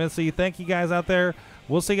 producer Missy. Thank you guys out there.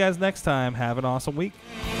 We'll see you guys next time. Have an awesome week.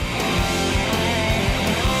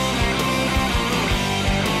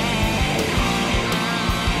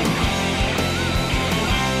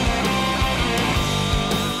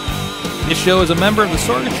 This show is a member of the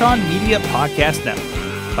Sorgatron Media Podcast Network.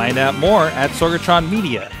 Find out more at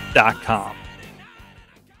sorgatronmedia.com.